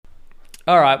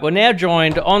All right, we're now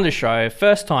joined on the show,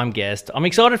 first-time guest. I'm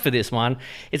excited for this one.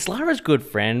 It's Lara's good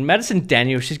friend, Madison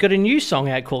Daniels. She's got a new song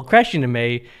out called Crash Into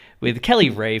Me with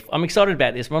Kelly Reef. I'm excited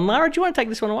about this one. Lara, do you want to take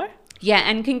this one away? Yeah,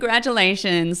 and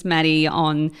congratulations, Maddie,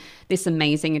 on this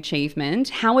amazing achievement.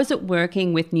 How is it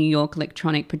working with New York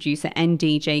electronic producer and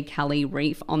DJ Kelly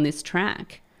Reef on this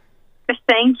track?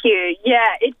 Thank you. Yeah,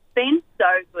 it's been so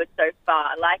good so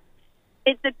far. Like,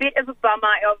 it's a bit of a bummer.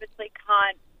 I obviously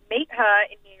can't meet her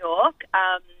in New York,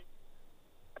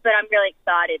 but I'm really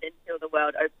excited until the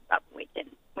world opens up and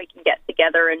we can get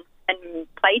together and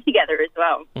play together as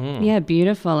well. Yeah,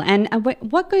 beautiful. And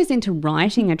what goes into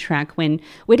writing a track?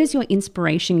 Where does your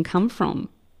inspiration come from?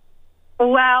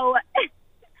 Well,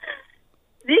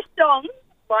 this song,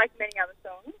 like many other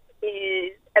songs,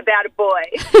 is about a boy.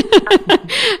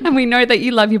 And we know that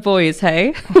you love your boys,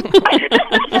 hey?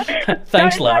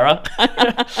 Thanks, Lara.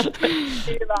 Thank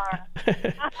you, Lara.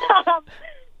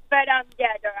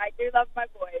 I do love my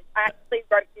boys. I actually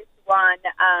wrote this one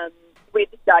with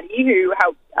Duddy, who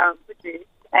helped produce,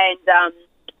 and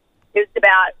it was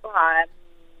about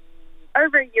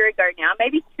over a year ago now,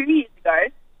 maybe 2 years ago.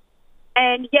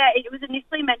 And yeah, it was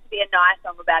initially meant to be a nice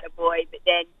song about a boy, but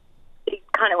then it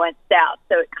kind of went south,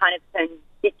 so it kind of turned.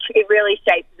 It really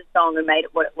shaped the song and made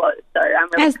it what it was. So I'm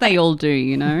really as they all do,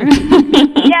 you know.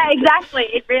 Yeah, exactly.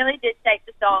 It really did shape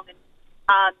the song, and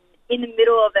in the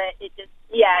middle of it, it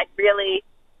really.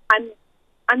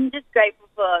 I'm just grateful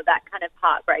for that kind of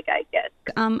heartbreak, I guess.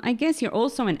 I guess you're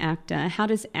also an actor. How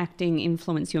does acting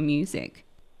influence your music?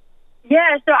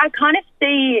 Yeah, so I kind of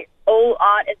see all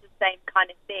art as the same kind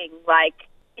of thing. Like,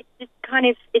 it's just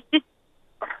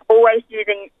always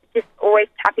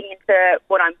tapping into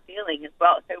what I'm feeling as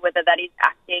well. So whether that is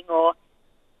acting or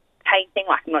painting,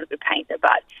 like I'm not a good painter,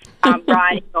 but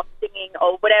writing or singing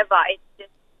or whatever, it's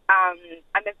just, I'm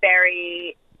a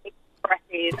very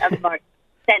expressive,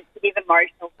 sensitive,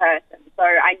 emotional person. So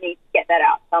I need to get that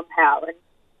out somehow. And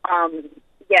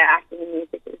acting and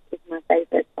music is my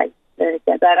favourite place to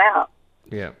get that out.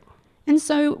 Yeah. And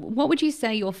so what would you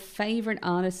say your favourite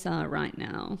artists are right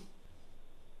now?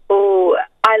 Oh,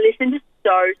 I listen to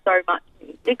so much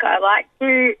music. I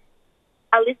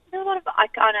listen to a lot of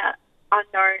kind of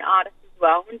unknown artists as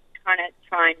well, and kind of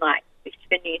try and like fish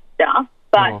for new stuff.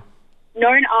 But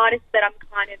known artists that I'm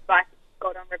kind of like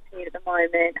got on repeat at the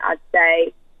moment, I'd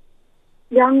say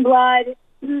Youngblood,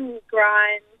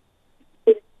 Grimes,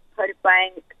 Code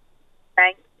Banks.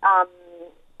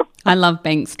 I love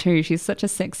Banks too. She's such a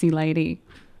sexy lady.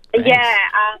 Thanks. Yeah,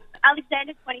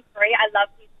 Alexander 23. I love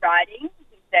his writing.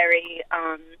 He's very,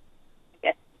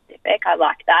 specific. I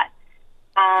like that.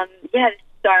 There's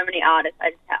so many artists.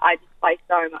 I just play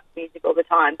so much music all the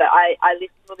time. But I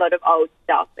listen to a lot of old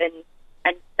stuff and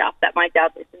stuff that my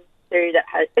dad listens to that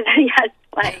he has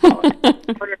playing on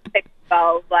repeat as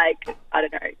well, like, I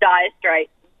don't know, Dire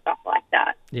Straits and stuff like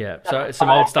that. Yeah, so it's some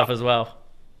old stuff as well.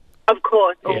 Of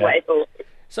course, always.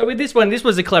 So with this one, this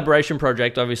was a collaboration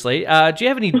project, obviously. Do you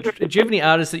have any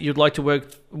artists that you'd like to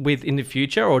work with in the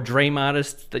future, or dream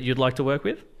artists that you'd like to work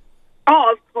with?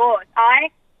 Oh, of course. I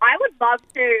would love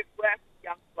to work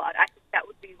with Youngblood. I think that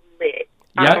would be lit.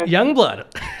 Youngblood.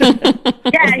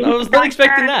 Yeah, I was not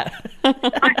expecting that. I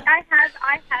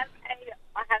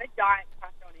have a giant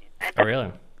crush on him. And Oh,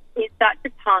 really? he's such a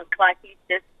punk. Like, he's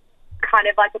just kind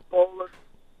of like a ball of,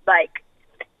 like,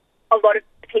 a lot of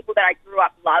people that I grew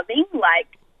up loving.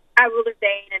 Like, Avril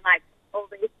Lavigne and, like, all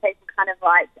these people kind of,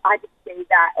 like, I just see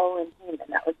that all in him,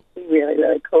 and that would be really,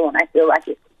 really cool. And I feel like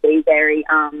it could be very,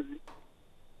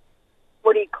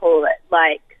 what do you call it?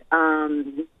 Like,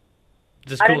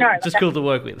 Just I cool, don't know, just cool to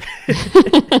work with. like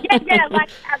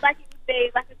it would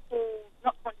be like a cool,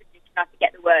 not contradiction, I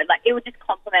forget the word, like it would just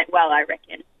complement well, I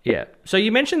reckon. Yeah. So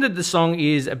you mentioned that the song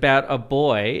is about a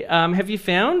boy. Have you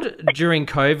found during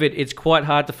COVID it's quite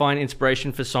hard to find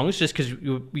inspiration for songs just because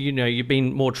you've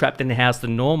been more trapped in the house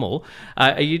than normal?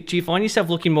 Do you find yourself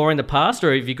looking more in the past,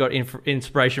 or have you got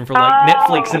inspiration from like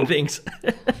Netflix and things?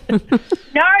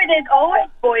 No, there's always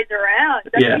boys around.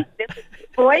 Yeah.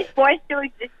 Boys still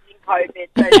exist in COVID.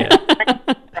 So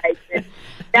inspiration.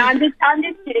 No, I'm just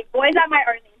kidding. Boys are my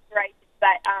only inspiration,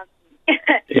 but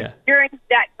during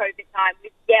that COVID time,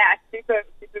 super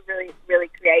really really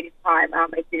creative time.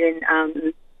 It didn't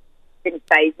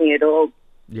faze me at all.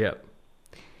 Yeah.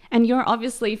 And you're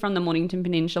obviously from the Mornington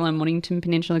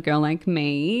Peninsula girl like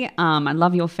me. I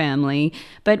love your family.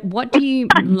 But what do you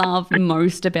love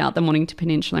most about the Mornington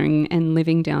Peninsula and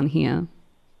living down here?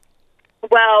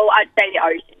 Well, I'd say the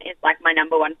ocean is like my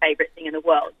number one favourite thing in the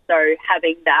world. So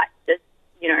having that just,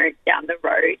 down the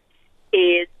road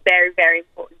is very, very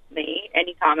important to me.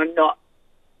 Anytime I'm not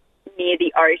near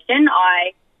the ocean,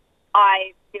 I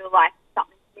I feel like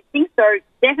something's missing. So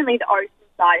definitely the ocean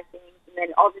side of things, and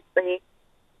then obviously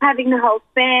having the whole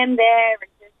fam there,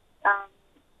 and just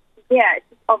it's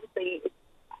just obviously it's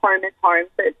home is home,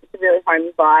 so it's just a really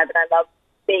homey vibe, and I love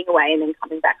being away and then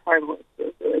coming back home. It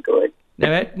feels really good.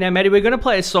 Now, Maddie, we're going to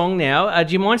play a song now.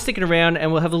 Do you mind sticking around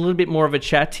and we'll have a little bit more of a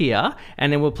chat here,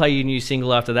 and then we'll play your new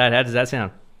single after that? How does that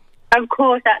sound? Of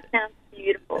course, that sounds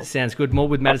beautiful. Sounds good. More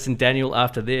with Madison Daniel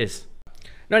after this.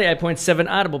 98.7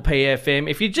 Audible PFM.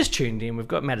 If you just tuned in, we've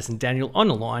got Madison Daniel on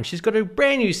the line. She's got a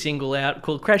brand new single out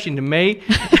called Crash Into Me.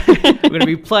 We're going to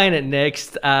be playing it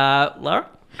next. Laura?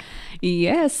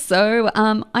 Yes. So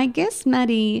I guess,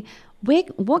 Maddie,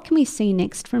 what can we see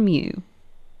next from you?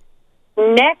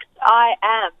 Next, I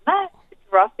am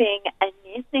dropping a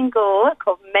new single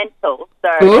called Mental. So,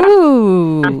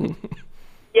 Ooh.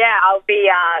 I'll be...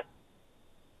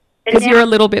 Because you're a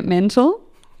little bit mental?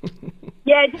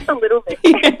 Yeah, just a little bit.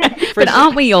 But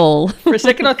aren't we all? For a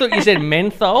second, I thought you said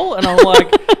menthol, and I'm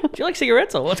like, do you like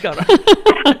cigarettes or what's going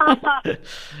on?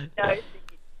 No.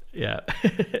 Yeah.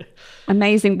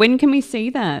 Amazing. When can we see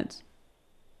that?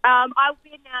 I'll be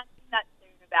announcing that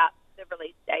soon about the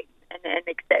release date and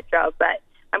etc. But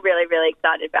I'm really, really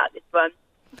excited about this one.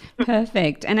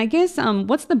 Perfect. And I guess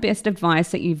what's the best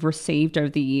advice that you've received over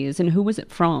the years, and who was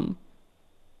it from?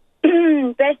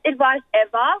 Best advice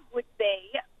ever would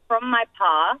be from my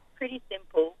pa. Pretty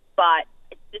simple, but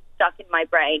it's just stuck in my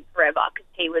brain forever because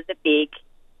he was a big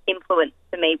influence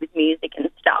for me with music and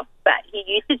stuff. But he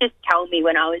used to just tell me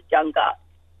when I was younger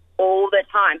all the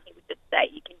time. He would just say,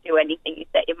 you can do anything you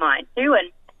set your mind to. And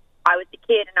I was a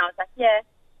kid and I was like, yeah.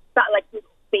 But like he'd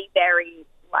be very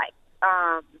like,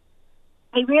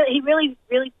 he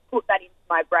really put that into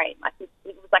my brain. Like it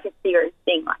was like a serious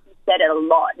thing. Like he said it a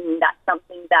lot, and that's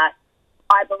something that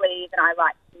I believe and I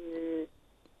like to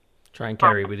try and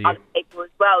carry with you. Other people as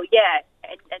well, yeah,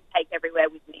 and take everywhere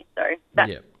with me. So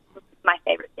that's my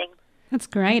favourite thing. That's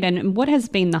great. And what has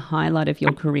been the highlight of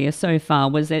your career so far?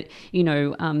 Was it,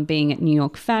 being at New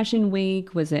York Fashion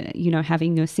Week? Was it,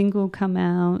 having your single come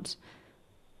out?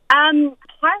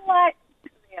 Highlight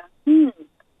career.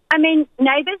 I mean,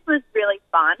 Neighbours was really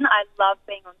fun. I love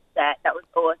being on set. That was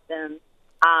awesome.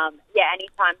 Any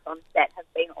times on set have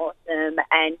been awesome.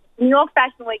 And New York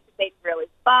Fashion Week has been really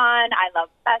fun. I love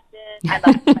fashion. I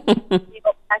love New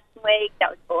York Fashion Week.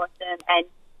 That was awesome.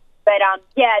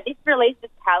 This release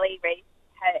with Callie Reese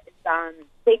has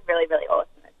been really, really awesome.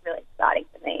 It's really exciting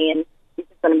for me. And this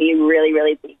is going to be a really,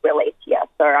 really big release here.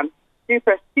 So I'm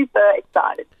super, super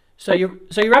excited. So you're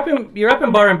up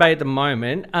in Byron Bay at the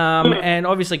moment, and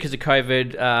obviously because of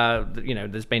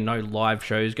COVID, there's been no live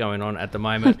shows going on at the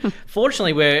moment.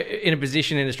 Fortunately, we're in a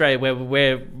position in Australia where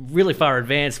we're really far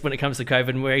advanced when it comes to COVID,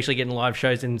 and we're actually getting live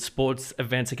shows and sports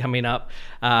events are coming up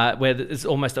where it's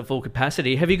almost at full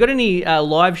capacity. Have you got any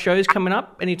live shows coming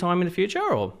up anytime in the future,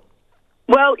 or?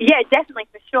 Well, yeah, definitely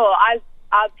for sure.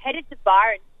 I've headed to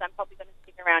Byron, so I'm probably going to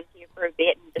stick around here for a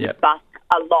bit and just busk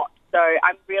a lot. So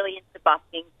I'm really into the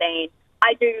busking scene.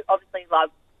 I do obviously love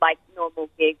like normal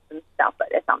gigs and stuff, but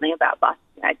there's something about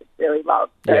busking I just really love.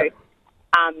 So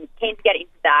keen to get into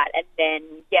that. And then,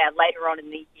 later on in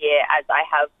the year, as I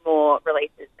have more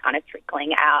releases kind of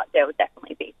trickling out, there will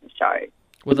definitely be some shows.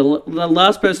 Well, the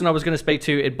last person I was going to speak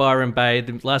to at Byron Bay,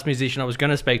 the last musician I was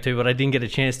going to speak to, but I didn't get a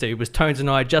chance to, was Tones and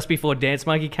I just before Dance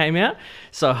Monkey came out.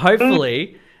 So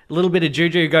hopefully a little bit of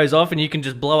juju goes off and you can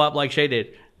just blow up like she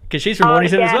did. Because she's from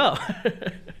Mornington as well.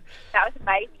 That was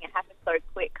amazing. It happened so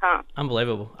quick, huh?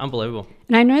 Unbelievable.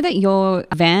 And I know that your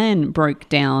van broke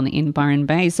down in Byron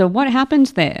Bay. So what happened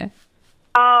there?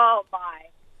 Oh, my.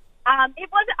 It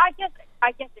wasn't, I guess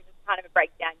it was kind of a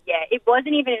breakdown. Yeah, it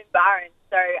wasn't even in Byron.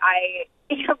 So I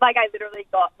literally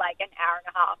got like an hour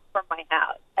and a half from my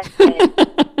house. And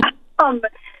then,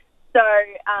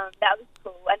 that was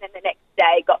cool. And then the next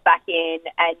day got back in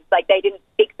and like they didn't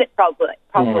fix it properly.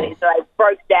 So I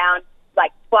broke down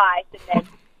like twice, and then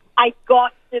I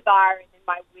got to Byron and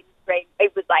my windscreen,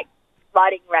 it was like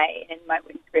flooding rain and my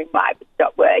windscreen wiper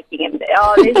stopped working, and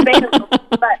there's been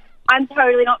but I'm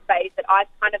totally not phased. But I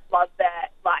kind of love that,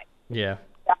 like, you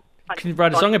can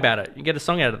write a song about it. You get a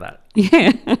song out of that.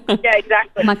 Yeah. Yeah,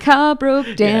 exactly. My car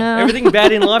broke down. Yeah. Everything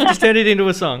bad in life, just turn it into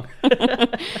a song.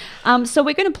 So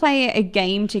we're going to play a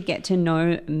game to get to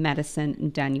know Madison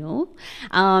and Daniel.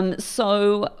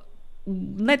 So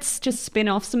let's just spin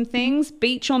off some things.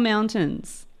 Beach or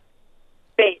mountains?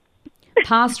 Beach.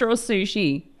 Pasta or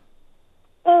sushi?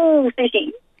 Oh,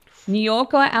 sushi. New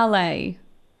York or LA?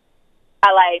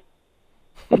 LA.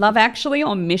 Love Actually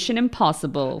or Mission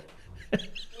Impossible?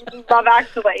 Love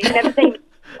Actually. Never seen.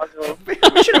 Impossible.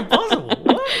 Mission Impossible.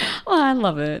 What? Oh, I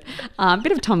love it. A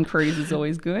bit of Tom Cruise is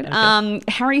always good.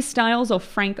 Harry Styles or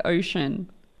Frank Ocean?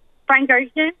 Frank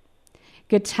Ocean,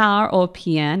 Guitar or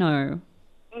piano?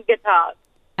 guitar,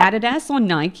 Adidas or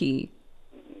Nike?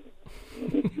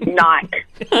 Nike.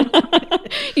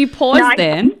 You paused Nike.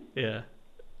 then. Yeah.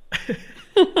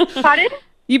 Pardon?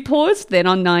 You paused then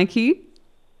on Nike.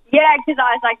 Yeah, because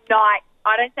I was like Nike.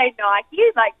 I don't say Nike,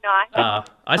 like Nike.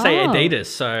 I say Oh. Adidas,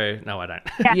 so no, I don't.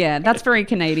 Yeah, that's very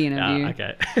Canadian of you.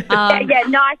 Okay. Yeah,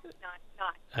 Nike.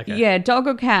 Okay. Yeah, dog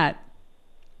or cat?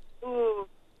 Ooh,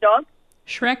 dog,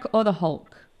 Shrek or the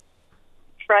Hulk?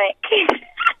 Shrek.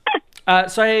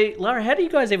 So, Lara, how do you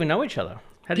guys even know each other?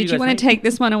 How Did you guys want meet? to take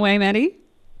this one away, Maddie?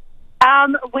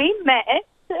 We met,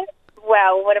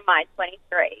 well, what am I,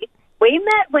 23? We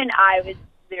met when I was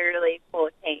literally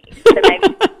 14. So maybe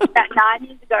about 9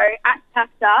 years ago at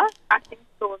TAFTA, acting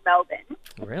school in Melbourne.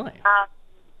 Really?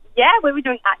 Yeah, we were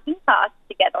doing acting classes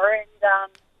together,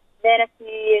 and then a few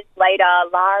years later,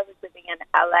 Lara was living in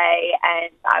LA,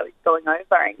 and I was going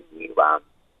over, and you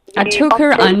I took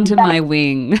her under my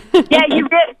wing. Yeah,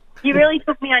 you really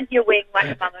took me under your wing like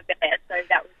a mama bear. So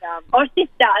that was or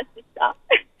sister.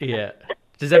 Yeah.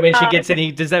 Does that mean she gets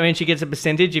any? Does that mean she gets a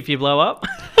percentage if you blow up?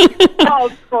 Oh,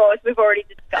 of course, we've already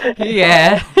discussed.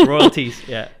 Yeah. Royalties.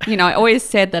 Yeah. You know, I always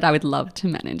said that I would love to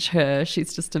manage her.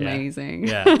 She's just amazing.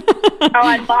 Yeah. Oh,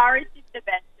 and Lara's just the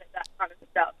best at that kind of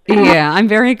stuff. Yeah, I'm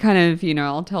very kind of,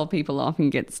 I'll tell people off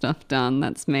and get stuff done.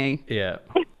 That's me. Yeah.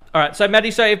 All right. So,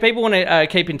 Maddie, so if people want to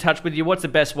keep in touch with you, what's the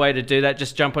best way to do that?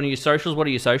 Just jump on your socials. What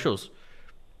are your socials?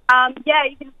 Yeah,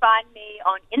 you can find me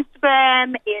on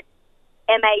Instagram. It's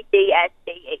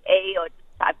MADSDEE, or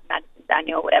just type Madison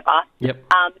Daniel or whatever. Yep.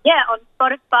 Yeah, on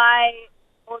Spotify,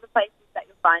 all the places that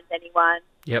you'll find anyone.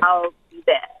 Yep. I'll be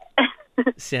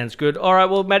there. Sounds good. All right.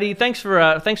 Well, Maddie, thanks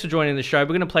for joining the show. We're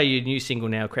going to play your new single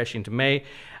now, "Crash Into Me,"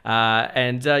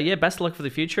 and best of luck for the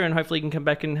future, and hopefully you can come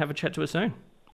back and have a chat to us soon.